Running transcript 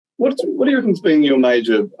what do you reckon has been your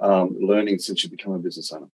major learning since you've become a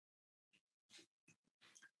business owner?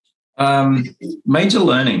 Major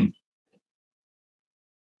learning.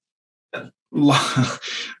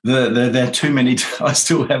 There are too many. I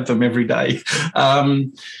still have them every day.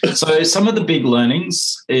 So some of the big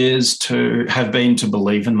learnings have been to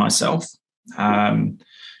believe in myself.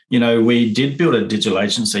 We did build a digital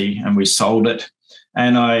agency and we sold it.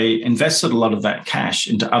 And I invested a lot of that cash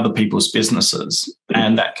into other people's businesses,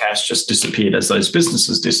 and that cash just disappeared as those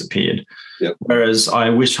businesses disappeared. Yep. Whereas I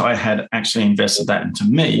wish I had actually invested that into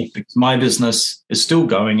me, because my business is still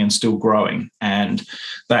going and still growing. And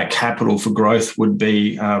that capital for growth would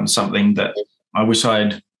be something that I wish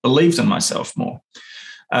I'd believed in myself more.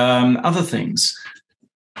 Other things,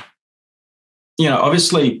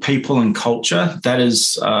 obviously people and culture, that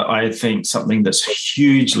is, I think, something that's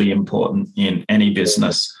hugely important in any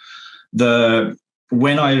business.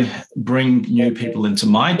 When I bring new people into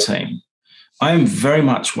my team, I am very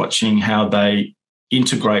much watching how they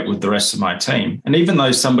integrate with the rest of my team. And even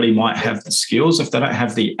though somebody might have the skills, if they don't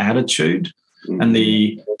have the attitude and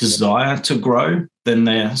the desire to grow, then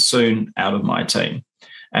they're soon out of my team.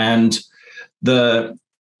 And the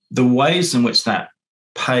ways in which that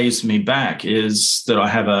pays me back is that I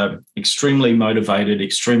have a extremely motivated,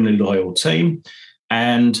 extremely loyal team,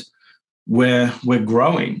 and we're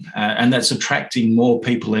growing, and that's attracting more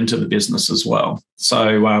people into the business as well.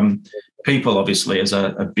 So people obviously is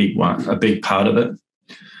a big part of it.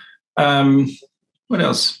 What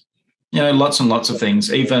else? Lots and lots of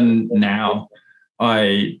things. Even now,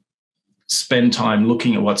 I spend time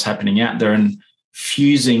looking at what's happening out there and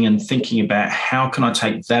fusing and thinking about how can I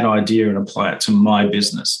take that idea and apply it to my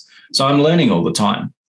business. So I'm learning all the time.